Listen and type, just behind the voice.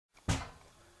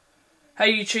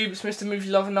Hey YouTube, it's Mr.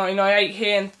 Movie Lover 1998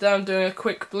 here, and today I'm doing a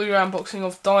quick Blu-ray unboxing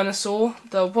of Dinosaur,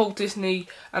 the Walt Disney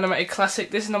animated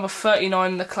classic. This is number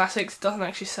 39 in the classics. It doesn't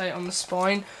actually say it on the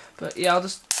spine, but yeah, I'll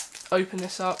just open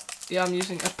this up. Yeah, I'm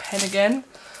using a pen again.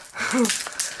 I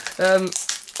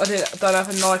don't have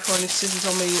a knife or any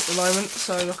scissors on me at the moment,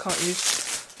 so I can't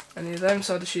use any of them,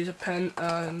 so I'll just use a pen.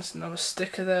 And there's another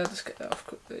sticker there. Let's get that off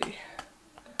quickly.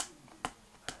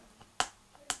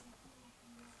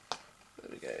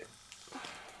 There we go.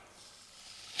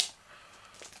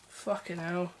 Fucking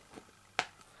hell.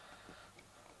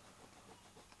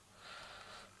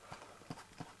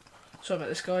 Sorry about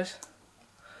this, guys.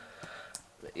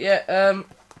 But yeah,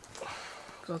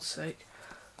 God's sake.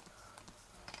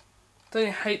 Don't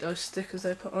you hate those stickers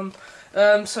they put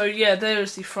on? So yeah, there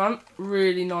is the front.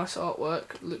 Really nice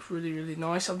artwork. Looks really, really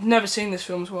nice. I've never seen this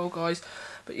film as well, guys.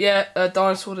 But yeah,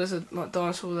 dinosaur. There's a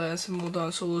dinosaur there, and some more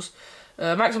dinosaurs.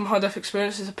 Maximum high def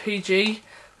experience is a PG.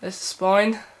 There's the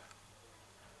spine.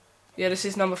 Yeah, this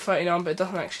is number 39, but it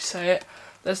doesn't actually say it.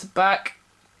 There's the back.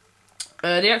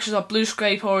 The extras are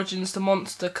Bluescape Origins, The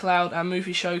Monster, Cloud, and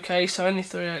Movie Showcase. So only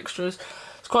 3 extras.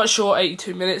 It's quite short,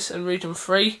 82 minutes, and region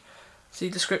 3. See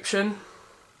description.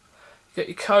 You got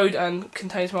your code and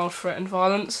contains mild threat and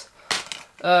violence.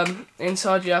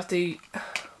 Inside you have the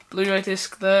Blu-ray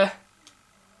disc there.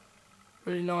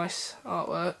 Really nice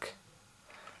artwork.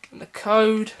 And the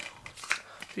code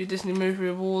for your Disney Movie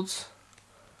Rewards.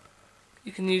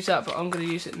 You can use that, but I'm going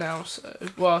to use it now. So,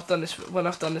 well, I've done this when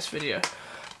I've done this video.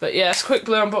 But yeah, it's a quick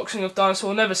Blu-ray unboxing of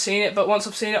Dinosaur. Never seen it, but once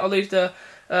I've seen it, I'll leave the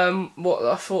what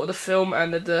I thought of the film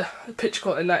and the picture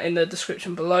quote in the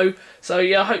description below. So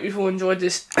yeah, I hope you've all enjoyed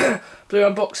this Blu-ray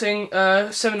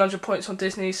unboxing. 700 points on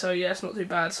Disney, so yeah, it's not too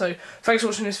bad. So thanks for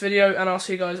watching this video, and I'll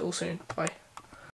see you guys all soon. Bye.